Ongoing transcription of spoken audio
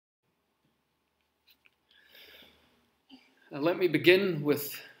Let me begin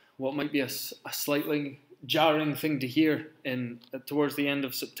with what might be a slightly jarring thing to hear towards the end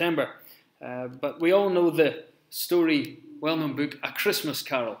of September. But we all know the story, well-known book, A Christmas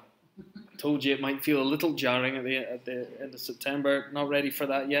Carol. I told you it might feel a little jarring at the end of September. Not ready for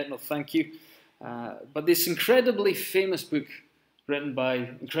that yet, no thank you. But this incredibly famous book, written by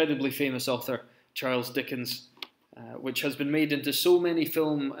incredibly famous author Charles Dickens, which has been made into so many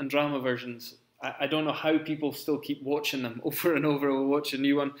film and drama versions. I don't know how people still keep watching them over and over. We'll watch a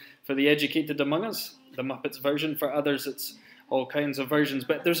new one for the educated among us, the Muppets version. For others, it's all kinds of versions.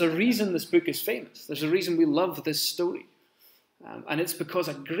 But there's a reason this book is famous. There's a reason we love this story. And it's because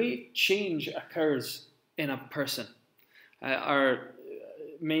a great change occurs in a person. Our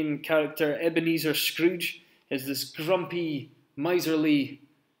main character, Ebenezer Scrooge, is this grumpy, miserly,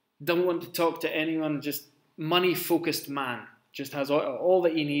 don't want to talk to anyone, just money-focused man. Just has all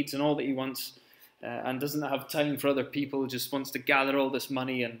that he needs and all that he wants. And doesn't have time for other people, just wants to gather all this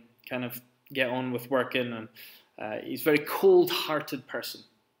money and kind of get on with working. And he's a very cold-hearted person.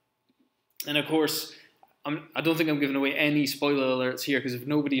 And of course, I don't think I'm giving away any spoiler alerts here, because if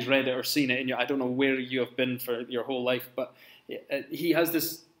nobody's read it or seen it, I don't know where you have been for your whole life, but he has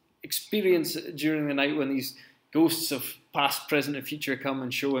this experience during the night when these ghosts of past, present, and future come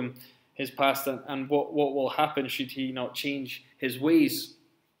and show him his past and what will happen should he not change his ways.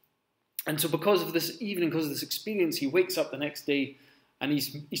 And so because of this evening, because of this experience, he wakes up the next day and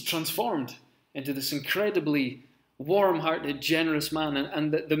he's transformed into this incredibly warm-hearted, generous man.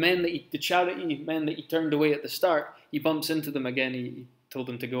 And the charity men that he turned away at the start, he bumps into them again. He told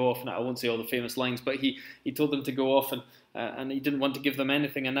them to go off. Now, I won't say all the famous lines, but he told them to go off and he didn't want to give them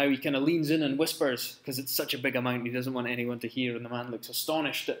anything. And now he kind of leans in and whispers, because it's such a big amount, he doesn't want anyone to hear. And the man looks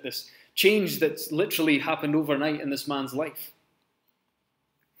astonished at this change that's literally happened overnight in this man's life.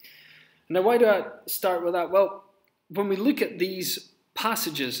 Now, why do I start with that? Well, when we look at these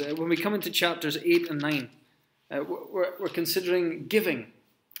passages, when we come into chapters 8 and 9, we're considering giving,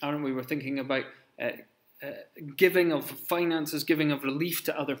 aren't we? We're thinking about giving of finances, giving of relief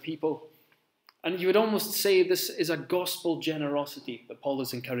to other people. And you would almost say this is a gospel generosity that Paul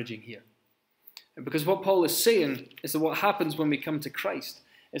is encouraging here. Because what Paul is saying is that what happens when we come to Christ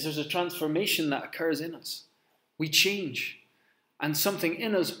is there's a transformation that occurs in us. We change. And something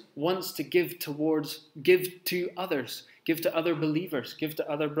in us wants to give to others, give to other believers, give to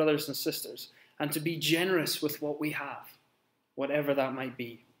other brothers and sisters, and to be generous with what we have, whatever that might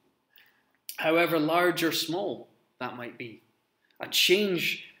be. However large or small that might be. A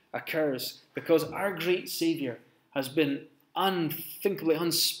change occurs because our great Saviour has been unthinkably,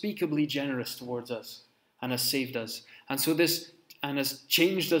 unspeakably generous towards us and has saved us. And has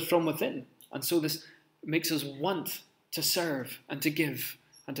changed us from within. And so this makes us want to serve and to give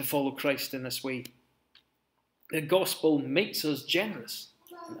and to follow Christ in this way. The gospel makes us generous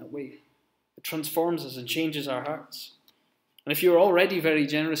in that way. It transforms us and changes our hearts. And if you're already very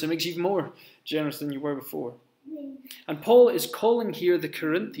generous, it makes you even more generous than you were before. And Paul is calling here the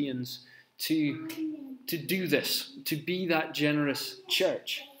Corinthians to do this, to be that generous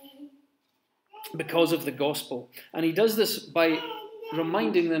church because of the gospel. And he does this by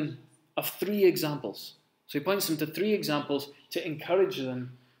reminding them of 3 examples. So he points them to 3 examples to encourage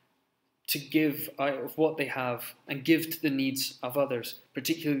them to give out of what they have and give to the needs of others,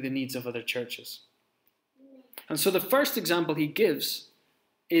 particularly the needs of other churches. And so the first example he gives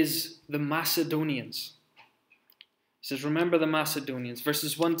is the Macedonians. He says, remember the Macedonians,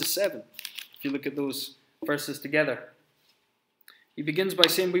 verses 1 to 7. If you look at those verses together. He begins by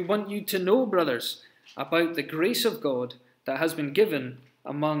saying, we want you to know, brothers, about the grace of God that has been given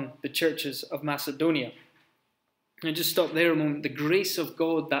among the churches of Macedonia. And just stop there a moment. The grace of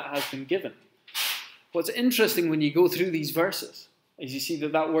God that has been given. What's interesting when you go through these verses is you see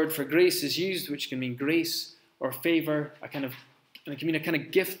that word for grace is used, which can mean grace or favour, and it can mean a kind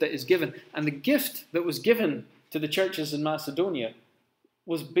of gift that is given. And the gift that was given to the churches in Macedonia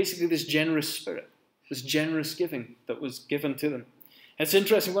was basically this generous spirit, this generous giving that was given to them. It's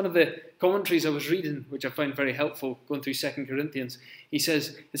interesting, one of the commentaries I was reading, which I find very helpful, going through 2 Corinthians, he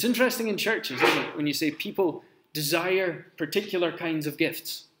says, it's interesting in churches, isn't it, when you say people desire particular kinds of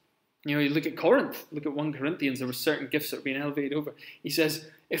gifts. You look at Corinth, look at 1 Corinthians, there were certain gifts that were being elevated over. He says,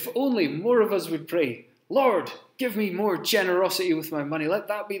 if only more of us would pray, Lord, give me more generosity with my money. Let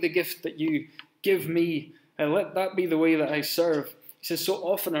that be the gift that you give me, and let that be the way that I serve. He says, so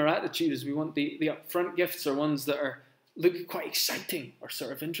often our attitude is we want the upfront gifts are ones that look quite exciting or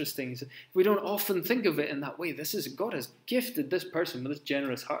sort of interesting. We don't often think of it in that way. God has gifted this person with this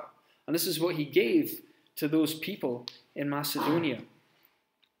generous heart. And this is what he gave to those people in Macedonia.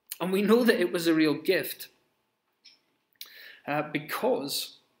 And we know that it was a real gift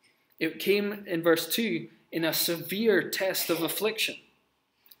because it came, in verse 2, in a severe test of affliction.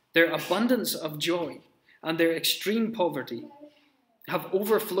 Their abundance of joy and their extreme poverty have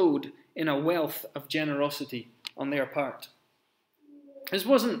overflowed in a wealth of generosity on their part. This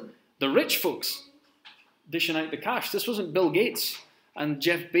wasn't the rich folks dishing out the cash. This wasn't Bill Gates and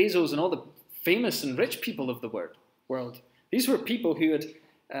Jeff Bezos and all the famous and rich people of the world. These were people who had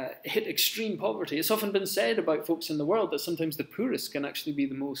hit extreme poverty. It's often been said about folks in the world that sometimes the poorest can actually be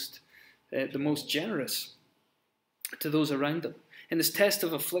the most generous to those around them. In this test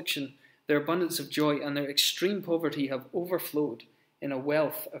of affliction, their abundance of joy and their extreme poverty have overflowed in a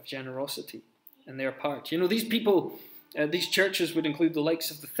wealth of generosity on their part. You know, these people, these churches would include the likes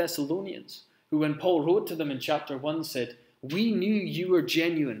of the Thessalonians, who when Paul wrote to them in chapter 1 said, "We knew you were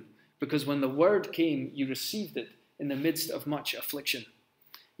genuine because when the word came, you received it in the midst of much affliction."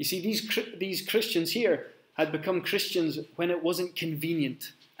 You see, these Christians here had become Christians when it wasn't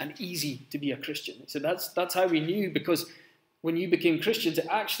convenient and easy to be a Christian. So that's how we knew, because when you became Christians, it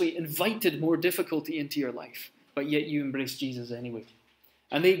actually invited more difficulty into your life, but yet you embraced Jesus anyway.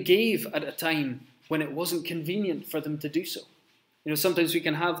 And they gave at a time when it wasn't convenient for them to do so. You know, sometimes we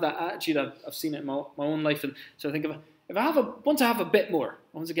can have that attitude. I've seen it in my own life, and so I think once I have a bit more,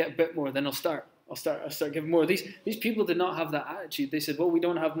 once I get a bit more, then I'll start giving more. These people did not have that attitude. They said, "Well, we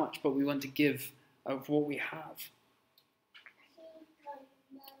don't have much, but we want to give of what we have."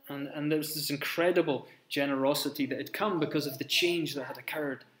 And there's this incredible generosity that had come because of the change that had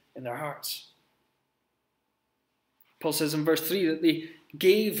occurred in their hearts. Paul says in verse 3 that they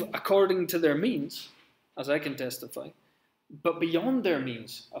gave according to their means, as I can testify, but beyond their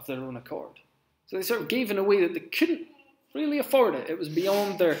means of their own accord. So they sort of gave in a way that they couldn't really afford it. It was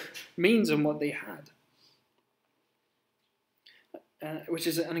beyond their means and what they had. Which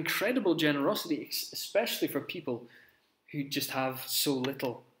is an incredible generosity, especially for people who just have so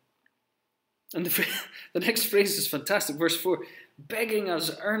little. And the next phrase is fantastic. Verse 4, begging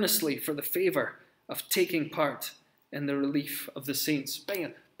us earnestly for the favour of taking part in the relief of the saints.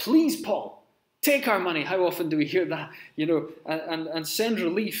 Begging, please, Paul, take our money. How often do we hear that? You know, and send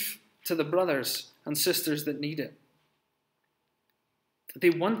relief to the brothers and sisters that need it. They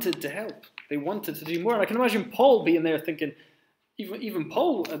wanted to help. They wanted to do more. And I can imagine Paul being there thinking, even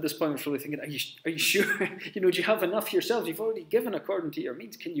Paul at this point was really thinking, are you sure? You know, do you have enough yourselves? You've already given according to your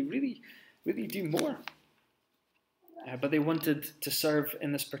means. Can you really do more? But they wanted to serve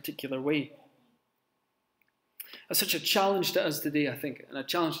in this particular way. That's such a challenge to us today, I think, and a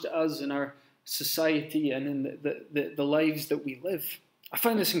challenge to us in our society and in the lives that we live. I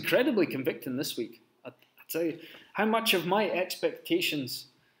find this incredibly convicting this week. I tell you, how much of my expectations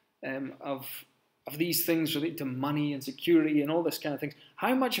of these things related to money and security and all this kind of things,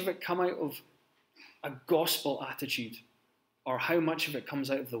 how much of it come out of a gospel attitude, or how much of it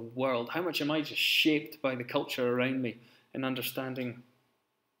comes out of the world? How much am I just shaped by the culture around me and understanding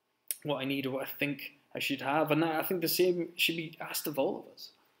what I need or what I think I should have? And I think the same should be asked of all of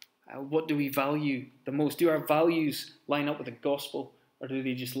us. What do we value the most? Do our values line up with the gospel, or do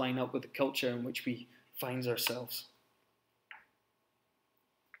they just line up with the culture in which we find ourselves?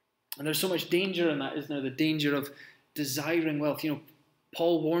 And there's so much danger in that, isn't there? The danger of desiring wealth. You know,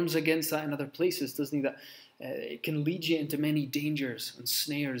 Paul warns against that in other places, doesn't he? That it can lead you into many dangers and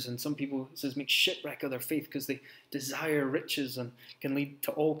snares. And some people, it says, make shipwreck of their faith because they desire riches, and can lead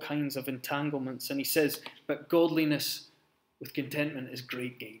to all kinds of entanglements. And he says, but godliness with contentment is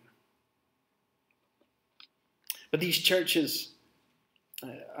great gain. But these churches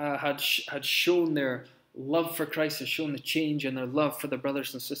had shown their love for Christ, has shown the change in their love for their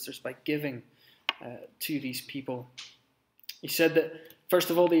brothers and sisters by giving to these people. He said that, first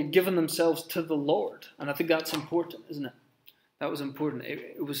of all, they had given themselves to the Lord. And I think that's important, isn't it? That was important.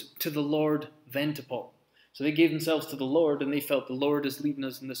 It was to the Lord, then to Paul. So they gave themselves to the Lord, and they felt the Lord is leading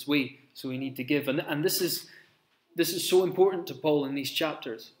us in this way, so we need to give. And this is so important to Paul in these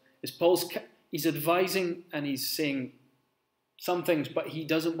chapters. He's advising and he's saying some things, but he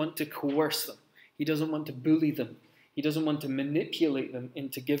doesn't want to coerce them. He doesn't want to bully them. He doesn't want to manipulate them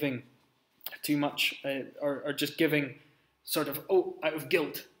into giving too much or just giving sort of, out of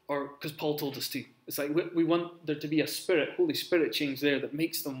guilt, or because Paul told us to. It's like we want there to be a Holy Spirit change there that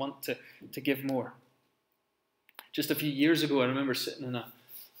makes them want to give more. Just a few years ago, I remember sitting in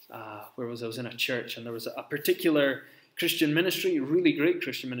I was in a church, and there was a particular Christian ministry, a really great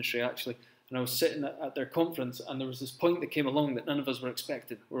Christian ministry actually, and I was sitting at their conference, and there was this point that came along that none of us were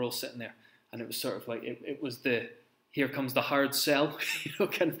expecting. We're all sitting there, and it was sort of like, it was the, here comes the hard sell,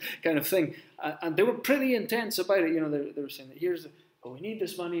 kind of thing. And they were pretty intense about it. You know, they were saying that we need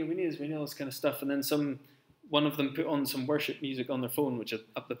this money, we need all this kind of stuff. And then one of them put on some worship music on their phone, which is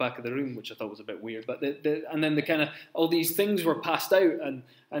up the back of the room, which I thought was a bit weird. But and then the kind of all these things were passed out,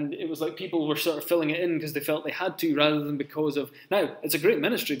 and it was like people were sort of filling it in because they felt they had to, rather than because of. Now it's a great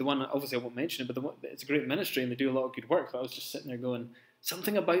ministry. The one, obviously I won't mention it, but it's a great ministry and they do a lot of good work. But I was just sitting there going,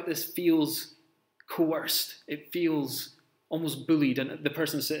 something about this feels coerced. It feels almost bullied, and the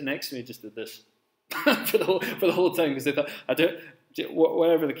person sitting next to me just did this for the whole time because they thought I do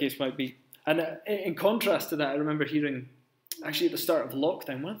whatever the case might be. And in contrast to that, I remember hearing, actually at the start of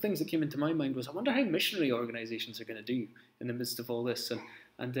lockdown, one of the things that came into my mind was, I wonder how missionary organisations are going to do in the midst of all this.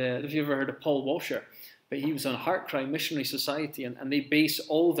 And have you ever heard of Paul Washer? But he was on Heartcry Missionary Society, and they base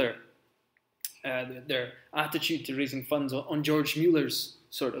all their attitude to raising funds on George Mueller's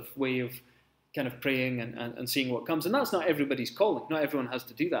sort of way of kind of praying and seeing what comes. And that's not everybody's calling. Not everyone has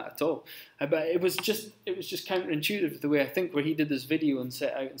to do that at all. But it was just counterintuitive the way I think, where he did this video and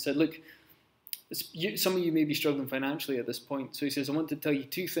set out and said, look, some of you may be struggling financially at this point. So he says, I want to tell you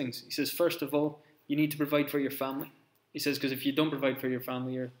two things. He says, first of all, you need to provide for your family. He says, because if you don't provide for your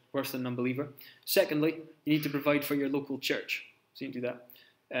family, you're worse than an unbeliever. Secondly, you need to provide for your local church. So you can do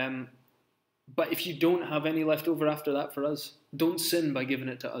that. But if you don't have any left over after that for us, don't sin by giving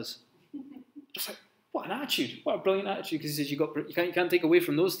it to us. Just like, what an attitude. What a brilliant attitude. Because he says, you can't take away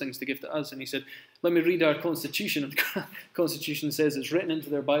from those things to give to us. And he said, let me read our Constitution. And the Constitution says it's written into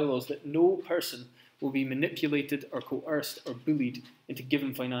their bylaws that no person will be manipulated or coerced or bullied into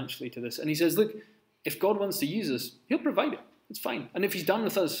giving financially to this. And he says, look, if God wants to use us, he'll provide it. It's fine. And if he's done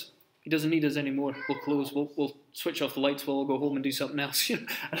with us, he doesn't need us anymore. We'll close. We'll switch off the lights. We'll all go home and do something else. And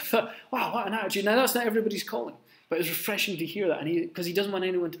I thought, wow, what an attitude. Now, that's not everybody's calling. But it's refreshing to hear that. because he doesn't want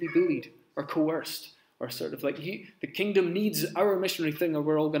anyone to be bullied or coerced. Or sort of like, the kingdom needs our missionary thing, or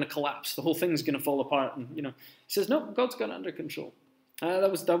we're all going to collapse. The whole thing's going to fall apart. And he says, no, God's got it under control.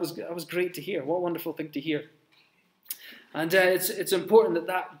 That was great to hear. What a wonderful thing to hear. And it's important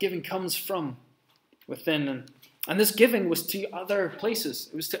that giving comes from within. And this giving was to other places.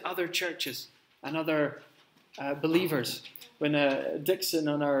 It was to other churches and other believers. When Dixon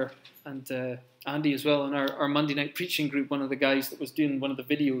and Andy as well, in our Monday night preaching group, one of the guys that was doing one of the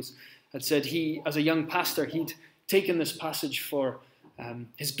videos, had said he, as a young pastor, he'd taken this passage for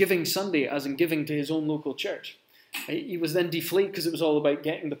his Giving Sunday, as in giving to his own local church. He was then deflated because it was all about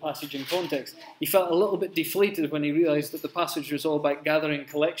getting the passage in context. He felt a little bit deflated when he realised that the passage was all about gathering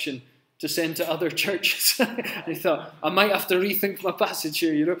collection to send to other churches. And he thought, I might have to rethink my passage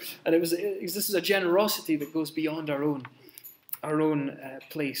here, And this is a generosity that goes beyond our own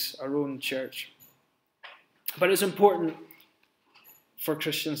place, our own church. But it's important for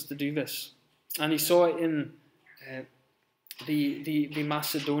Christians to do this. And he saw it in the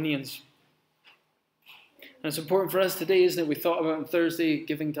Macedonians. And it's important for us today, isn't it? We thought about on Thursday,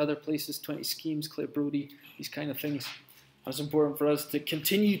 giving to other places, 20 schemes, Claire Brody, these kind of things. And it's important for us to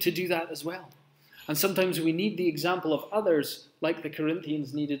continue to do that as well. And sometimes we need the example of others, like the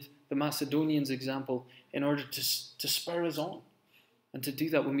Corinthians needed the Macedonians' example, in order to spur us on. And to do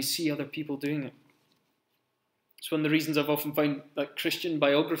that when we see other people doing it. It's one of the reasons I've often found like Christian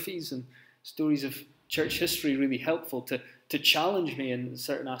biographies and stories of church history really helpful to challenge me in a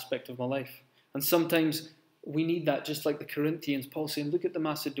certain aspect of my life. And sometimes we need that, just like the Corinthians. Paul saying, look at the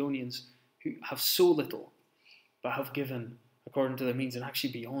Macedonians who have so little, but have given according to their means and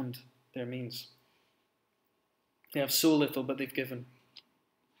actually beyond their means. They have so little, but they've given.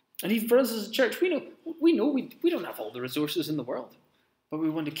 And even for us as a church, we know we don't have all the resources in the world, but we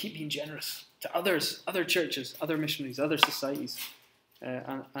want to keep being generous to others, other churches, other missionaries, other societies,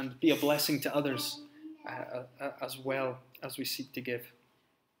 and be a blessing to others as well as we seek to give.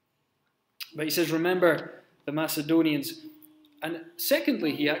 But he says, remember the Macedonians. And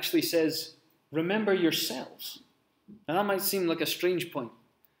secondly, he actually says, remember yourselves. And that might seem like a strange point,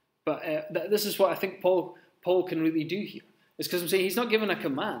 but this is what I think Paul can really do here. It's because I'm saying he's not giving a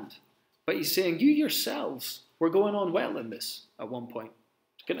command, but he's saying you yourselves were going on well in this at one point.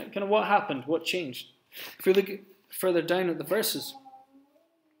 Kind of what happened? What changed? If we look further down at the verses,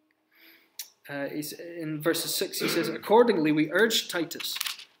 in verses 6, he says, accordingly we urged Titus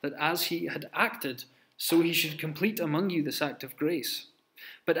that as he had acted, so he should complete among you this act of grace.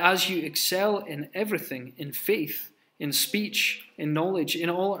 But as you excel in everything, in faith, in speech, in knowledge, in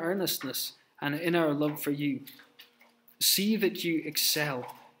all earnestness, and in our love for you, see that you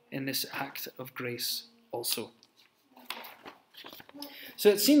excel in this act of grace also. So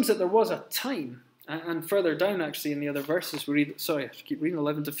it seems that there was a time, and further down actually in the other verses, we read, sorry, I keep reading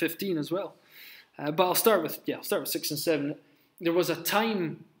 11 to 15 as well. But I'll start with 6 and 7. There was a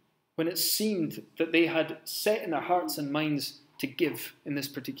time when it seemed that they had set in their hearts and minds to give in this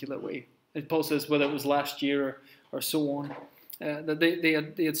particular way. As Paul says, whether it was last year or so on, that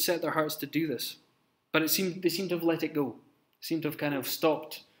they had set their hearts to do this. But they seemed to have let it go. They seemed to have kind of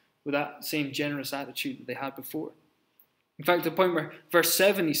stopped with that same generous attitude that they had before. In fact, the point where verse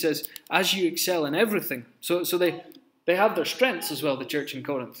 7, he says, as you excel in everything. So they have their strengths as well, the church in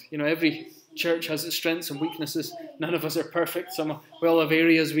Corinth. You know, every church has its strengths and weaknesses. None of us are perfect. We all have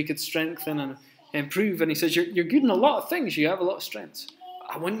areas we could strengthen and improve. And he says, you're good in a lot of things. You have a lot of strengths.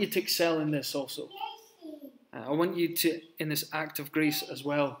 I want you to excel in this also. I want you to, in this act of grace as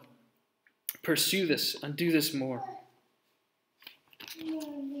well, pursue this and do this more.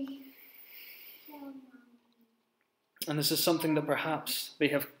 And this is something that perhaps they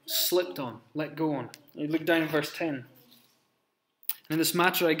have slipped on, let go on. You look down in verse 10. In this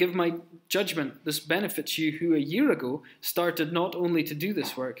matter I give my judgment. This benefits you who a year ago started not only to do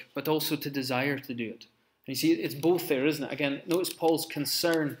this work, but also to desire to do it. And you see, it's both there, isn't it? Again, notice Paul's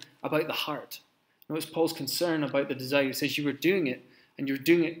concern about the heart. Notice Paul's concern about the desire. He says you were doing it, and you were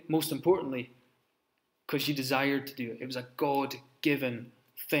doing it most importantly because you desired to do it. It was a God-given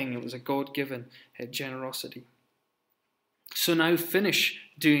thing. It was a God-given generosity. So now finish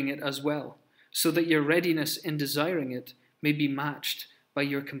doing it as well, so that your readiness in desiring it may be matched by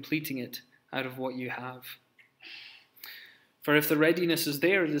your completing it out of what you have. For if the readiness is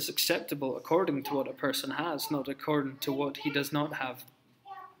there, it is acceptable according to what a person has, not according to what he does not have.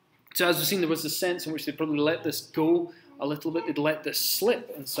 So as we've seen, there was a sense in which they probably let this go a little bit. They'd let this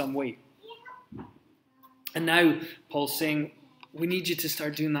slip in some way. And now Paul's saying, we need you to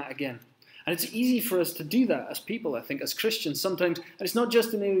start doing that again. And it's easy for us to do that as people, I think, as Christians sometimes. And it's not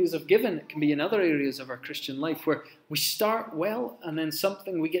just in areas of giving. It can be in other areas of our Christian life where we start well and then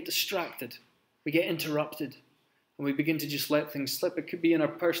we get distracted. We get interrupted. And we begin to just let things slip. It could be in our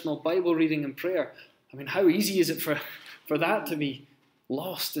personal Bible reading and prayer. I mean, how easy is it for that to be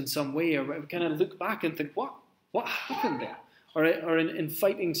lost in some way? Or we kind of look back and think, what happened there? Or in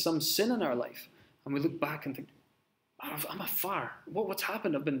fighting some sin in our life. And we look back and think, I'm afar. What's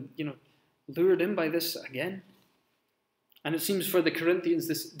happened? I've been, lured in by this again. And it seems for the Corinthians,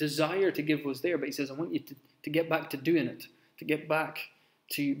 this desire to give was there. But he says, I want you to get back to doing it. To get back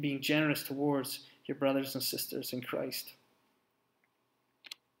to being generous towards your brothers and sisters in Christ.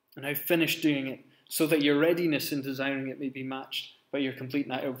 And now finish doing it so that your readiness in desiring it may be matched by your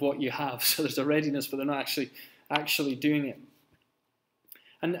complete out of what you have. So there's a readiness, but they're not actually doing it.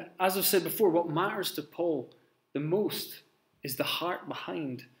 And as I've said before, what matters to Paul the most is the heart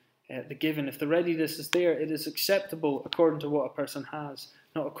behind the giving. If the readiness is there, it is acceptable according to what a person has,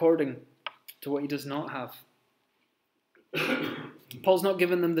 not according to what he does not have. Paul's not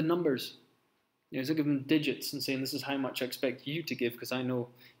giving them the numbers. He's not giving them digits and saying, this is how much I expect you to give because I know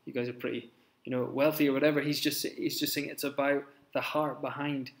you guys are pretty wealthy or whatever. He's just saying it's about the heart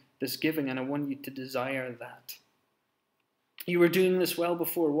behind this giving, and I want you to desire that. You were doing this well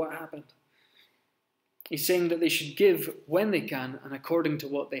before. What happened? He's saying that they should give when they can and according to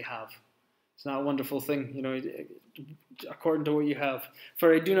what they have. It's not a wonderful thing, according to what you have.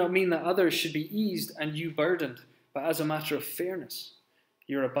 For I do not mean that others should be eased and you burdened, but as a matter of fairness,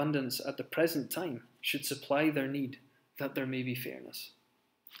 your abundance at the present time should supply their need, that there may be fairness.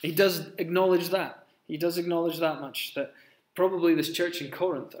 He does acknowledge that. He does acknowledge that much, that probably this church in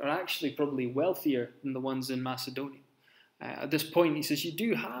Corinth are actually probably wealthier than the ones in Macedonia. At this point, he says, you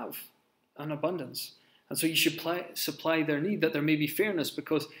do have an abundance. And so you should supply their need, that there may be fairness,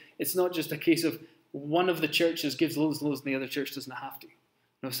 because it's not just a case of one of the churches gives loads and loads and the other church doesn't have to.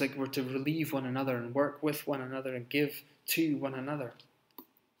 It's like we're to relieve one another and work with one another and give to one another.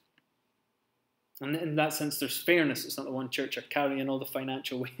 And in that sense, there's fairness. It's not the one church are carrying all the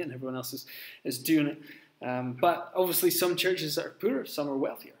financial weight and everyone else is doing it. But obviously some churches are poorer, some are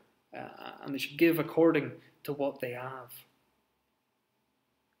wealthier. And they should give according to what they have.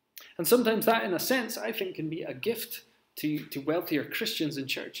 And sometimes that, in a sense, I think can be a gift to wealthier Christians in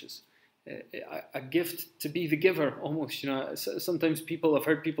churches. A gift to be the giver, almost. Sometimes I've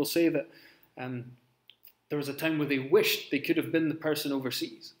heard people say that there was a time where they wished they could have been the person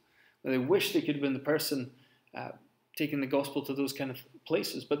overseas. Where they wished they could have been the person taking the gospel to those kind of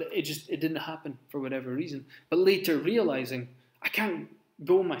places. But it didn't happen for whatever reason. But later realizing, I can't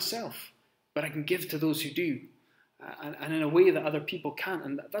go myself, but I can give to those who do. And in a way that other people can't.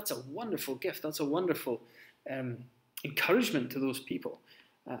 And that's a wonderful gift. That's a wonderful encouragement to those people.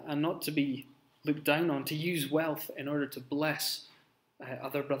 And not to be looked down on, to use wealth in order to bless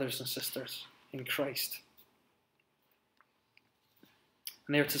other brothers and sisters in Christ.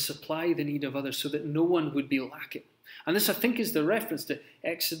 And they're to supply the need of others so that no one would be lacking. And this, I think, is the reference to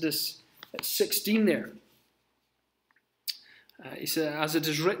Exodus 16 there. He said, as it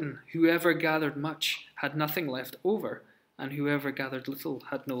is written, whoever gathered much had nothing left over, and whoever gathered little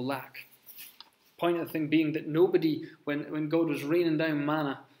had no lack. Point of the thing being that nobody, when God was raining down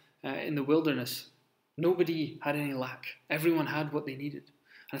manna in the wilderness, nobody had any lack. Everyone had what they needed.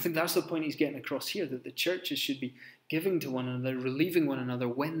 And I think that's the point he's getting across here, that the churches should be giving to one another, relieving one another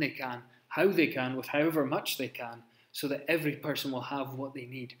when they can, how they can, with however much they can, so that every person will have what they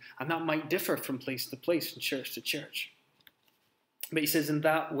need. And that might differ from place to place and church to church. But he says in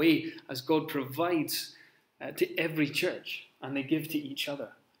that way, as God provides to every church, and they give to each other,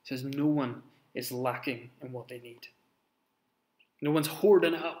 he says no one is lacking in what they need. No one's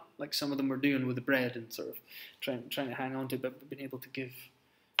hoarding it up like some of them were doing with the bread and sort of trying to hang on to it, but being able to give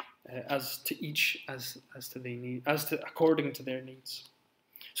as to each as to they need, according to their needs.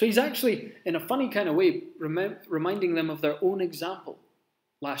 So he's actually, in a funny kind of way, reminding them of their own example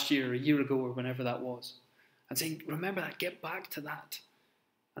last year, or a year ago, or whenever that was, and saying, remember that, get back to that,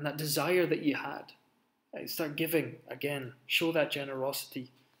 and that desire that you had. Start giving again. Show that generosity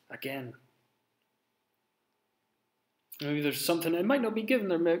again. Maybe there's something, it might not be given,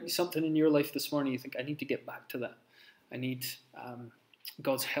 there might be something in your life this morning you think, I need to get back to that. I need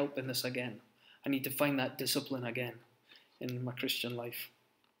God's help in this again. I need to find that discipline again in my Christian life.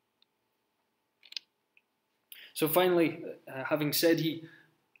 So finally, having said he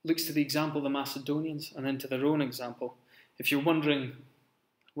looks to the example of the Macedonians and then to their own example. If you're wondering,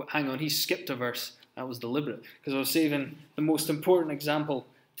 well, hang on, he skipped a verse. That was deliberate, because I was saving the most important example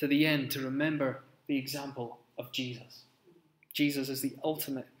to the end, to remember the example of Jesus. Jesus is the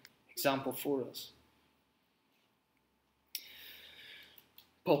ultimate example for us.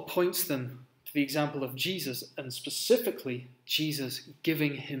 Paul points them to the example of Jesus, and specifically Jesus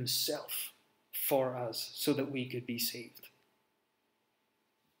giving himself for us so that we could be saved.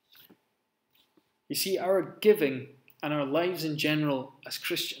 You see, our giving and our lives in general as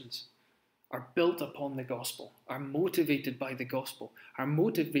Christians are built upon the gospel, are motivated by the gospel, are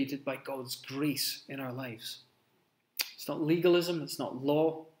motivated by God's grace in our lives. It's not legalism, it's not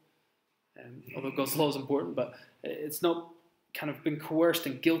law, although God's law is important, but it's not kind of been coerced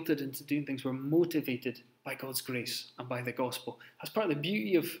and guilted into doing things. We're motivated by God's grace and by the gospel. That's part of the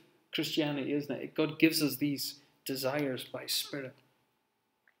beauty of Christianity, isn't it? God gives us these desires by Spirit.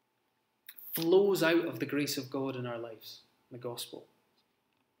 Flows out of the grace of God in our lives, the gospel.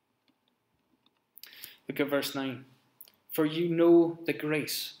 Look at verse 9. For you know the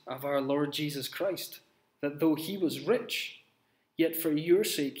grace of our Lord Jesus Christ, that though he was rich, yet for your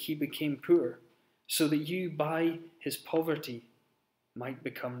sake he became poor, so that you by his poverty might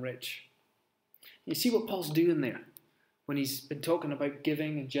become rich. You see what Paul's doing there when he's been talking about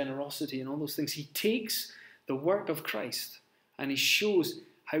giving and generosity and all those things. He takes the work of Christ and he shows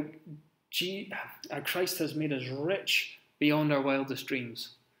how Christ has made us rich beyond our wildest dreams,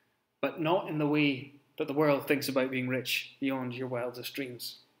 but not in the way that the world thinks about being rich beyond your wildest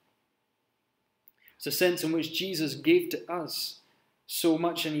dreams. It's a sense in which Jesus gave to us so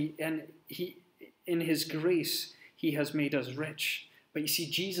much, and he in his grace, he has made us rich. But you see,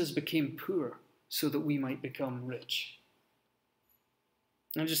 Jesus became poor so that we might become rich.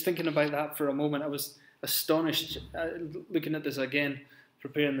 I'm just thinking about that for a moment. I was astonished looking at this again,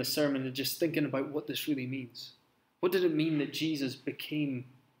 preparing the sermon, and just thinking about what this really means. What did it mean that Jesus became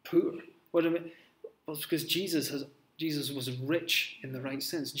poor? What did it mean? Well, it's because Jesus was rich in the right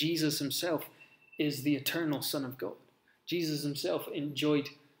sense. Jesus himself is the eternal Son of God. Jesus himself enjoyed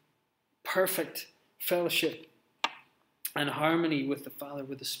perfect fellowship and harmony with the Father,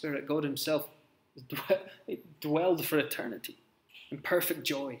 with the Spirit. God himself dwelled for eternity in perfect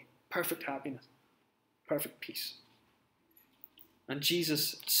joy, perfect happiness, perfect peace. And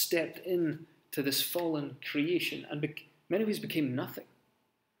Jesus stepped into this fallen creation, and many ways became nothing.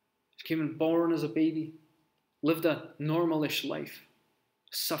 He came born as a baby, lived a normalish life,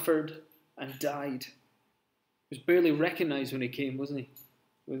 suffered and died. He was barely recognized when he came, wasn't he?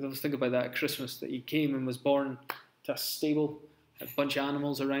 We always think about that at Christmas, that he came and was born to a stable, a bunch of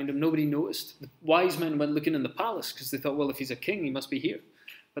animals around him. Nobody noticed. The wise men went looking in the palace because they thought, well, if he's a king, he must be here.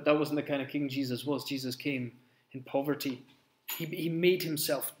 But that wasn't the kind of king Jesus was. Jesus came in poverty. He made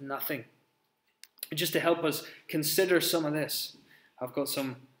himself nothing. And just to help us consider some of this, I've got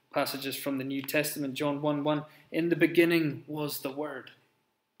some passages from the New Testament. John 1:1. In the beginning was the Word,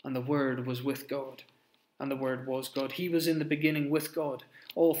 and the Word was with God, and the Word was God. He was in the beginning with God.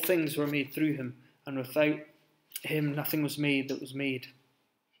 All things were made through him, and without him nothing was made that was made.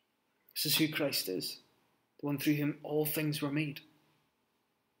 This is who Christ is. The one through whom all things were made.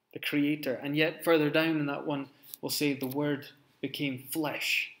 The Creator. And yet further down in that one, we'll say the Word became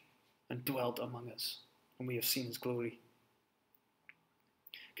flesh and dwelt among us, and we have seen his glory.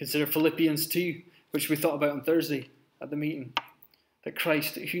 Consider Philippians 2, which we thought about on Thursday at the meeting. That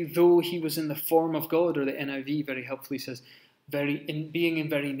Christ, who though he was in the form of God, or the NIV very helpfully says, being in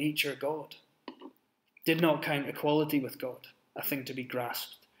very nature God, did not count equality with God a thing to be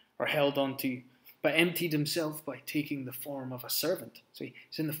grasped or held on to, but emptied himself by taking the form of a servant. So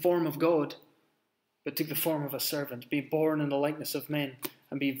he's in the form of God, but took the form of a servant. Being born in the likeness of men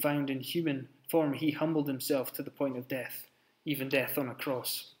and being found in human form, he humbled himself to the point of death, even death on a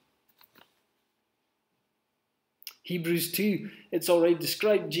cross. Hebrews 2, it's already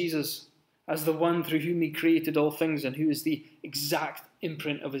described Jesus as the one through whom he created all things and who is the exact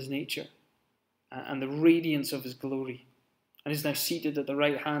imprint of his nature and the radiance of his glory, and is now seated at the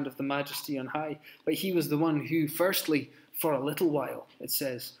right hand of the Majesty on high. But he was the one who, firstly, for a little while, it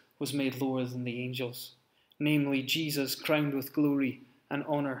says, was made lower than the angels, namely Jesus crowned with glory and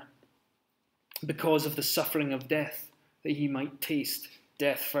honour because of the suffering of death, that he might taste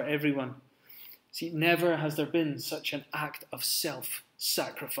death for everyone. See, never has there been such an act of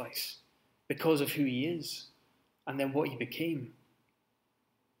self-sacrifice because of who he is and then what he became.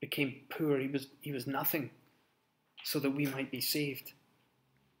 Became poor, he was nothing, so that we might be saved.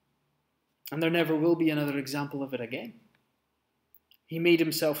 And there never will be another example of it again. He made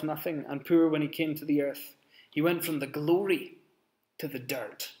himself nothing and poor when he came to the earth. He went from the glory to the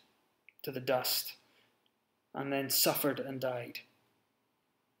dirt, to the dust, and then suffered and died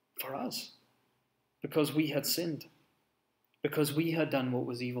for us, because we had sinned, because we had done what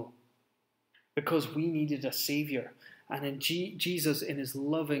was evil, because we needed a Saviour. And in Jesus, in his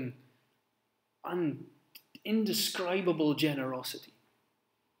loving, indescribable generosity,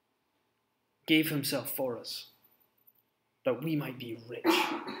 gave himself for us, that we might be rich.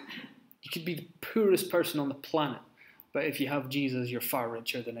 You could be the poorest person on the planet, but if you have Jesus, you're far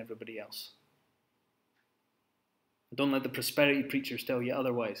richer than everybody else. Don't let the prosperity preachers tell you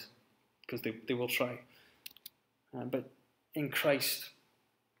otherwise, because they will try. But in Christ,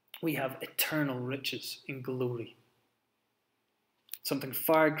 we have eternal riches in glory. Something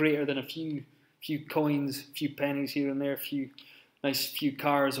far greater than a few coins, a few pennies here and there, a few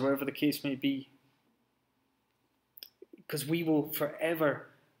cars, or whatever the case may be. Because we will forever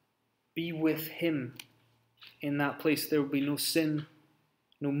be with him in that place. There will be no sin,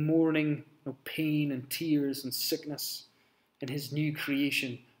 no mourning, no pain and tears and sickness in his new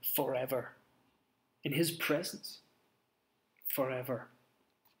creation forever. In his presence forever.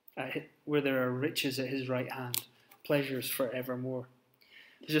 Where there are riches at his right hand, pleasures forevermore.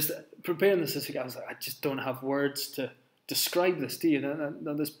 Just preparing this week, I was like, I just don't have words to describe this, do you?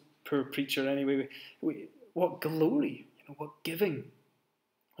 Not this poor preacher anyway. What glory, what giving,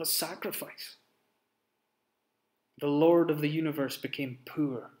 what sacrifice. The Lord of the universe became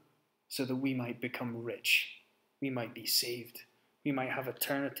poor so that we might become rich. We might be saved. We might have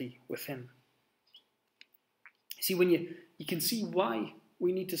eternity with him. See, when you can see why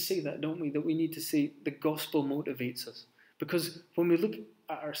we need to say that, don't we? That we need to say the gospel motivates us. Because when we look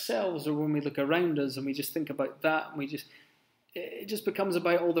at ourselves, or when we look around us and we just think about that, and it just becomes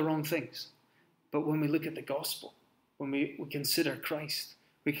about all the wrong things. But when we look at the gospel, when we consider Christ,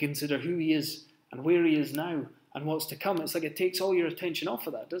 we consider who he is and where he is now and what's to come, it's like it takes all your attention off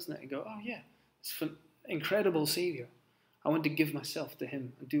of that, doesn't it? And go, oh yeah, it's an incredible Saviour. I want to give myself to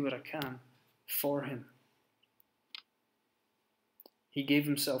him and do what I can for him. He gave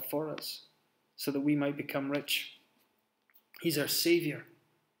himself for us so that we might become rich. He's our Saviour,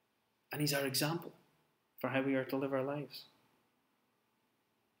 and he's our example for how we are to live our lives.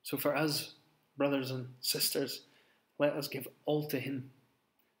 So for us, brothers and sisters, let us give all to him.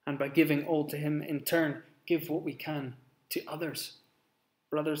 And by giving all to him, in turn, give what we can to others,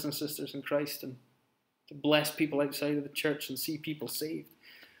 brothers and sisters in Christ, and to bless people outside of the church and see people saved,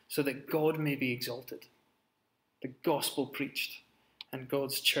 so that God may be exalted, the gospel preached, and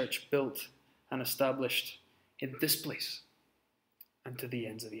God's church built and established in this place and to the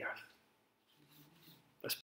ends of the earth.